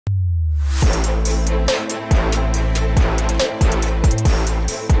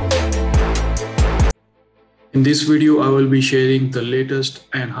In this video, I will be sharing the latest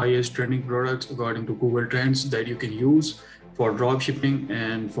and highest trending products according to Google Trends that you can use for dropshipping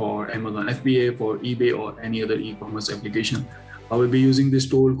and for Amazon FBA, for eBay, or any other e-commerce application. I will be using this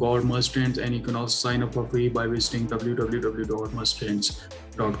tool called Must Trends, and you can also sign up for free by visiting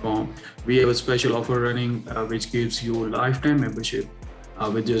www.musttrends.com. We have a special offer running which gives you lifetime membership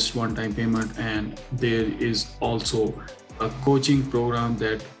with just one-time payment, and there is also a coaching program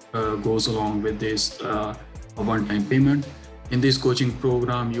that goes along with this a one-time payment. In this coaching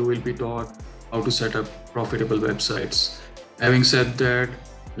program, you will be taught how to set up profitable websites. Having said that,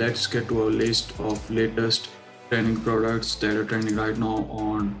 let's get to a list of latest trending products that are trending right now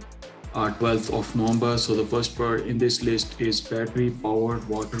on 12th of November. So the first product in this list is battery powered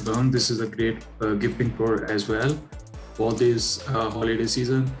water gun. This is a great gifting product as well for this holiday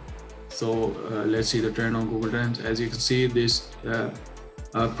season. So let's see the trend on Google Trends. As you can see, this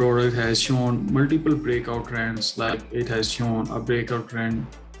product has shown multiple breakout trends. Like it has shown a breakout trend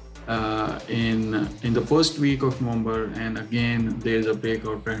in the first week of November, and again there's a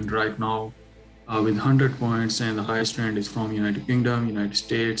breakout trend right now with 100 points, and the highest trend is from United Kingdom, United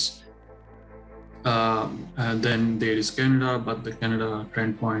States, and then there is Canada, but the Canada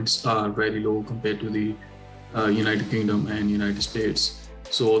trend points are very low compared to the United Kingdom and United States.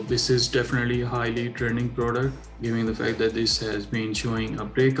 So this is definitely a highly trending product, given the fact that this has been showing a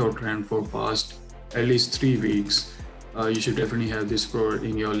breakout trend for past at least 3 weeks. You should definitely have this product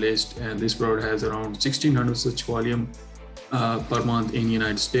in your list, and this product has around 1600 such volume per month in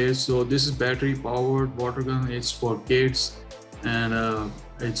United States. So this is battery powered water gun. It's for kids, and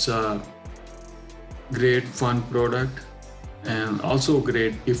it's a great fun product and also a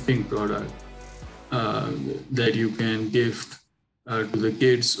great gifting product that you can gift to the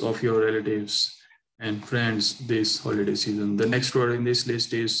kids of your relatives and friends this holiday season. The next product in this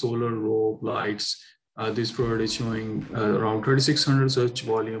list is solar robe lights. This product is showing around 3600 search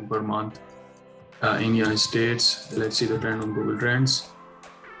volume per month in United States. Let's see the trend on Google Trends.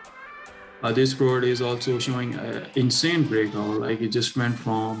 This product is also showing insane breakout. Like it just went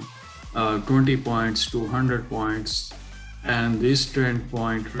from 20 points to 100 points, and this trend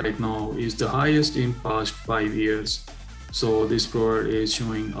point right now is the highest in past 5 years. So this product is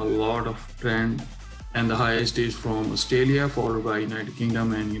showing a lot of trend, and the highest is from Australia, followed by United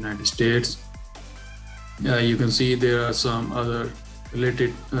Kingdom and United States. You can see there are some other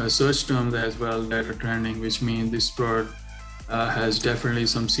related search terms as well that are trending, which means this product has definitely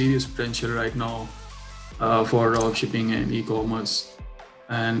some serious potential right now for dropshipping and e-commerce.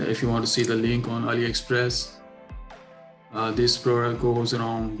 And if you want to see the link on AliExpress, this product goes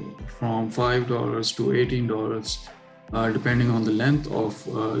around from $5 to $18. Depending on the length of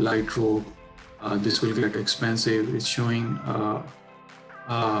light rope, this will get expensive. It's showing,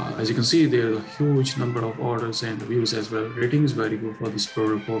 as you can see, there's a huge number of orders and reviews as well. Rating is very good for this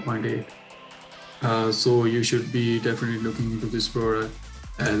product, 4.8. So you should be definitely looking into this product,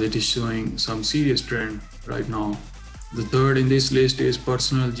 as it is showing some serious trend right now. The third in this list is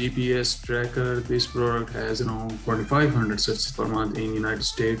personal GPS tracker. This product has around 4,500 searches per month in United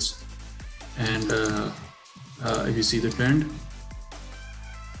States, and if you see the trend,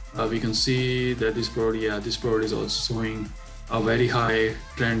 we can see that this product is also showing a very high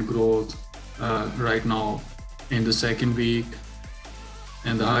trend growth right now in the second week,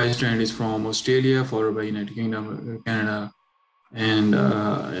 and the highest trend is from Australia, followed by United Kingdom, Canada, and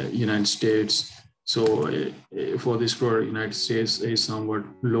United States. So for this product, United States is somewhat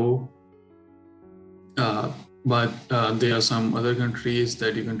low, but there are some other countries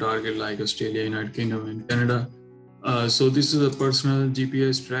that you can target, like Australia, United Kingdom, and Canada. So this is a personal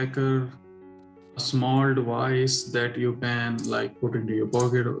GPS tracker, a small device that you can like put into your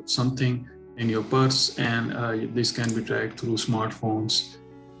pocket or something in your purse, and this can be tracked through smartphones.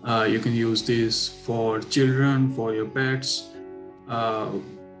 You can use this for children, for your pets,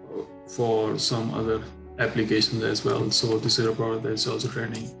 for some other applications as well. So this is a product that's also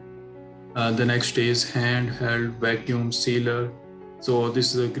trending. The next is handheld vacuum sealer. So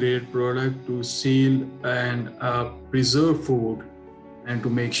this is a great product to seal and preserve food and to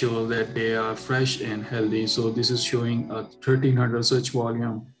make sure that they are fresh and healthy. So this is showing a 1300 search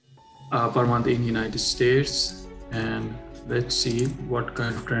volume per month in United States. And let's see what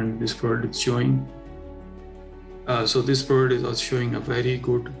kind of trend this product is showing. So this product is also showing a very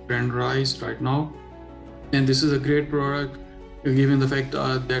good trend rise right now. And this is a great product, given the fact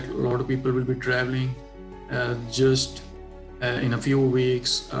that a lot of people will be traveling just in a few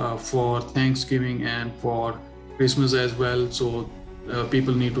weeks for Thanksgiving and for Christmas as well. So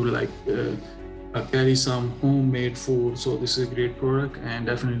people need to like carry some homemade food. So this is a great product, and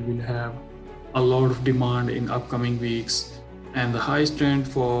definitely will have a lot of demand in upcoming weeks. And the highest trend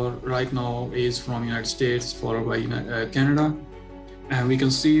for right now is from United States, followed by Canada. And we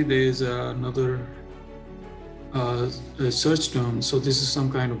can see there's another search term. So this is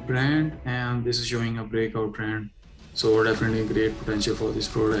some kind of brand, and this is showing a breakout trend. So definitely great potential for this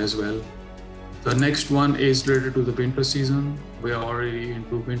product as well. The next one is related to the winter season. We are already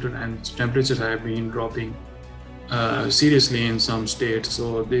into winter and temperatures have been dropping seriously in some states.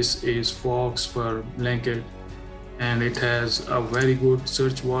 So this is Fox for blanket, and it has a very good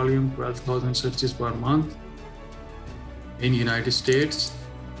search volume, 12,000 searches per month in United States.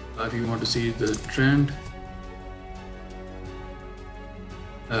 If you want to see the trend,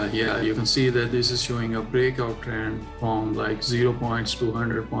 yeah, you can see that this is showing a breakout trend from like 0 points to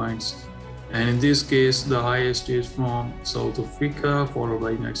 100 points. And in this case, the highest is from South Africa, followed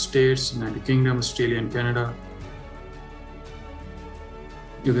by United States, United Kingdom, Australia, and Canada.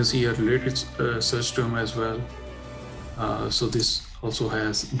 You can see a related search term as well. So this also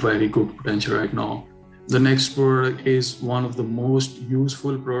has very good potential right now. The next product is one of the most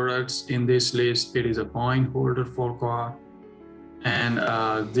useful products in this list. It is a coin holder for car. And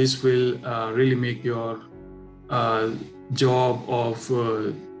this will really make your job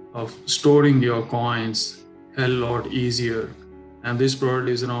of storing your coins a lot easier. And this product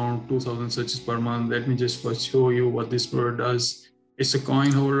is around 2,000 searches per month. Let me just first show you what this product does. It's a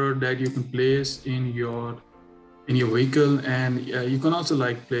coin holder that you can place in your vehicle, and you can also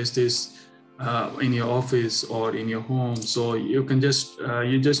like place this in your office or in your home. So you can just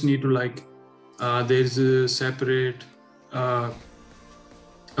you just need to like there's a separate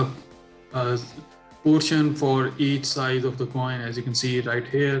portion for each side of the coin, as you can see right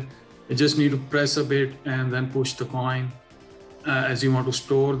here. You just need to press a bit and then push the coin as you want to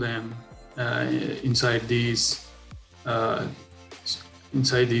store them inside these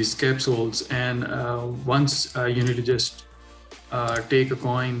capsules. And once you need to just take a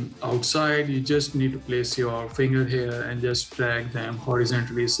coin outside, you just need to place your finger here and just drag them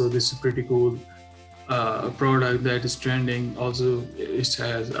horizontally. So this is pretty cool product that is trending. Also, it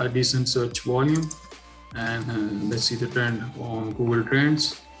has a decent search volume. And let's see the trend on Google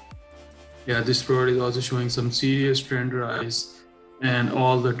Trends. Yeah, this product is also showing some serious trend rise, and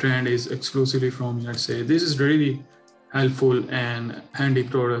all the trend is exclusively from United States. This is really helpful and handy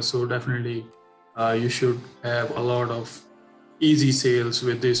product. So definitely you should have a lot of easy sales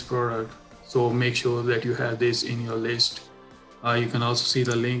with this product. So make sure that you have this in your list. You can also see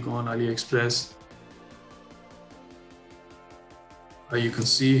the link on AliExpress. You can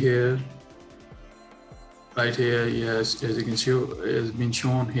see here, right here, yes, as you can show, it has been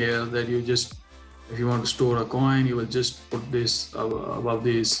shown here that you just, if you want to store a coin, you will just put this above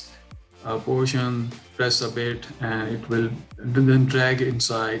this portion, press a bit, and it will then drag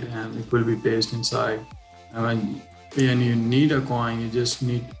inside and it will be placed inside. And when you need a coin, you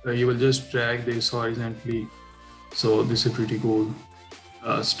will just drag this horizontally. So this is pretty cool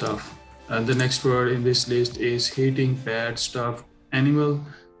stuff. The next word in this list is heating pad stuffed animal.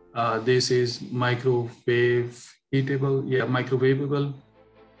 This is microwavable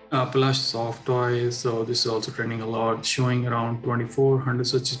plush soft toys. So this is also trending a lot, showing around 2,400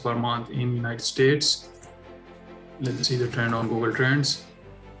 searches per month in United States. Let's see the trend on Google Trends.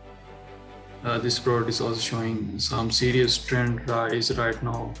 This product is also showing some serious trend rise right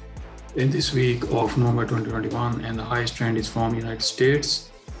now in this week of November 2021, and the highest trend is from United States.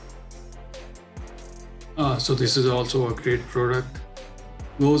 So this is also a great product.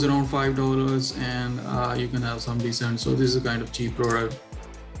 Goes around $5, and you can have some decent. So this is a kind of cheap product.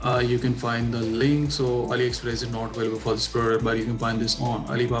 You can find the link. So AliExpress is not available for this product, but you can find this on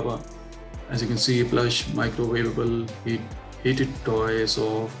Alibaba. As you can see, plush microwavable heated toys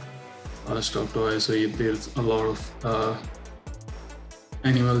of stuffed toys. So there's a lot of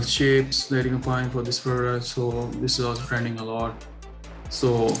animal shapes that you can find for this product. So this is also trending a lot.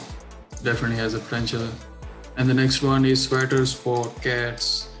 So definitely has a potential. And the next one is sweaters for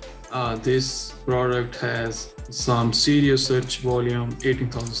cats. This product has some serious search volume,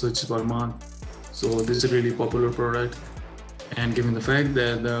 18,000 searches per month. So this is a really popular product. And given the fact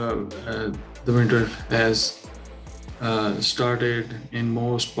that the winter has started in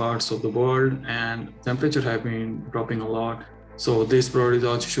most parts of the world and temperature have been dropping a lot, so this product is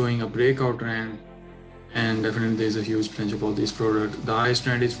also showing a breakout trend. And definitely there's a huge potential for this product. The highest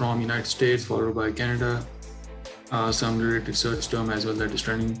trend is from United States, followed by Canada. Some related search term as well that is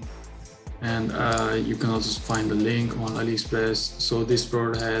trending, and you can also find the link on AliExpress. So this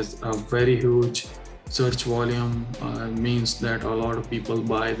product has a very huge search volume, means that a lot of people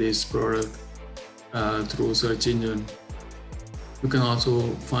buy this product through search engine. You can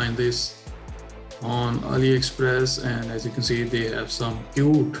also find this on AliExpress, and as you can see, they have some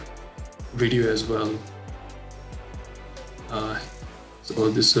cute video as well. So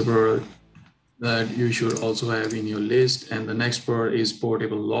this is a product that you should also have in your list. And the next product is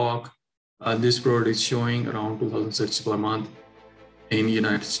portable lock. This product is showing around 2,000 searches per month in the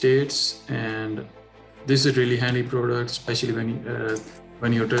United States, and this is a really handy product, especially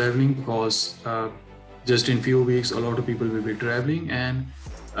when you're traveling, because just in few weeks a lot of people will be traveling, and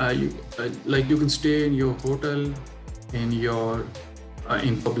you can stay in your hotel,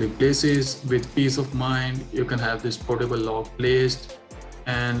 in public places with peace of mind. You can have this portable lock placed,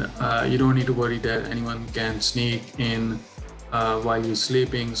 and you don't need to worry that anyone can sneak in while you're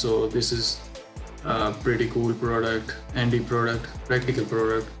sleeping. So this is a pretty cool product, handy product, practical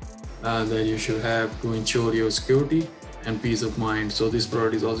product that you should have to ensure your security and peace of mind. So this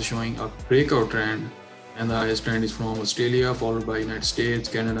product is also showing a breakout trend, and the highest trend is from Australia, followed by United States,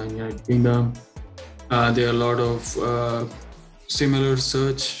 Canada, and United Kingdom. There are a lot of similar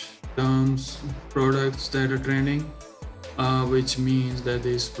search terms products that are trending, which means that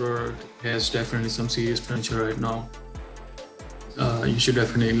this product has definitely some serious potential right now. You should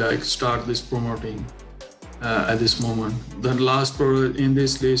definitely start this promoting at this moment. The last product in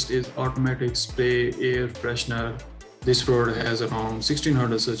this list is automatic spray air freshener. This product has around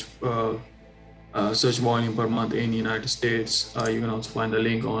 1,600 search volume per month in the United States. You can also find the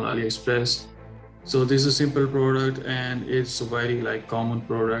link on AliExpress. So this is a simple product, and it's a very common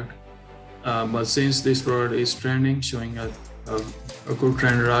product. But since this product is trending, showing a good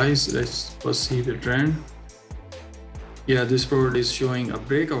trend rise, let's first see the trend. Yeah, this product is showing a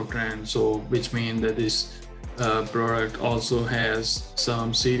breakout trend, so which means that this product also has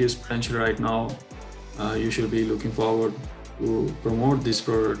some serious potential right now. You should be looking forward to promote this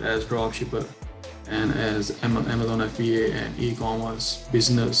product as dropshipper and as Amazon FBA and e-commerce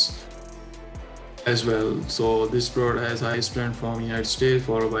business as well. So this product has highest trend from United States,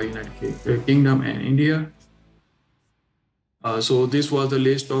 followed by United Kingdom and India. So this was the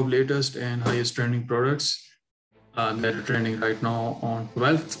list of latest and highest trending products that are trending right now on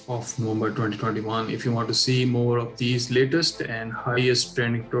 12th of November 2021. If you want to see more of these latest and highest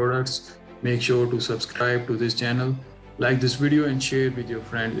trending products, make sure to subscribe to this channel, like this video, and share it with your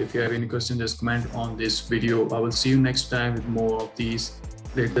friends. If you have any questions, just comment on this video. I will see you next time with more of these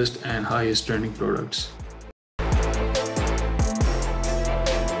latest and highest trending products.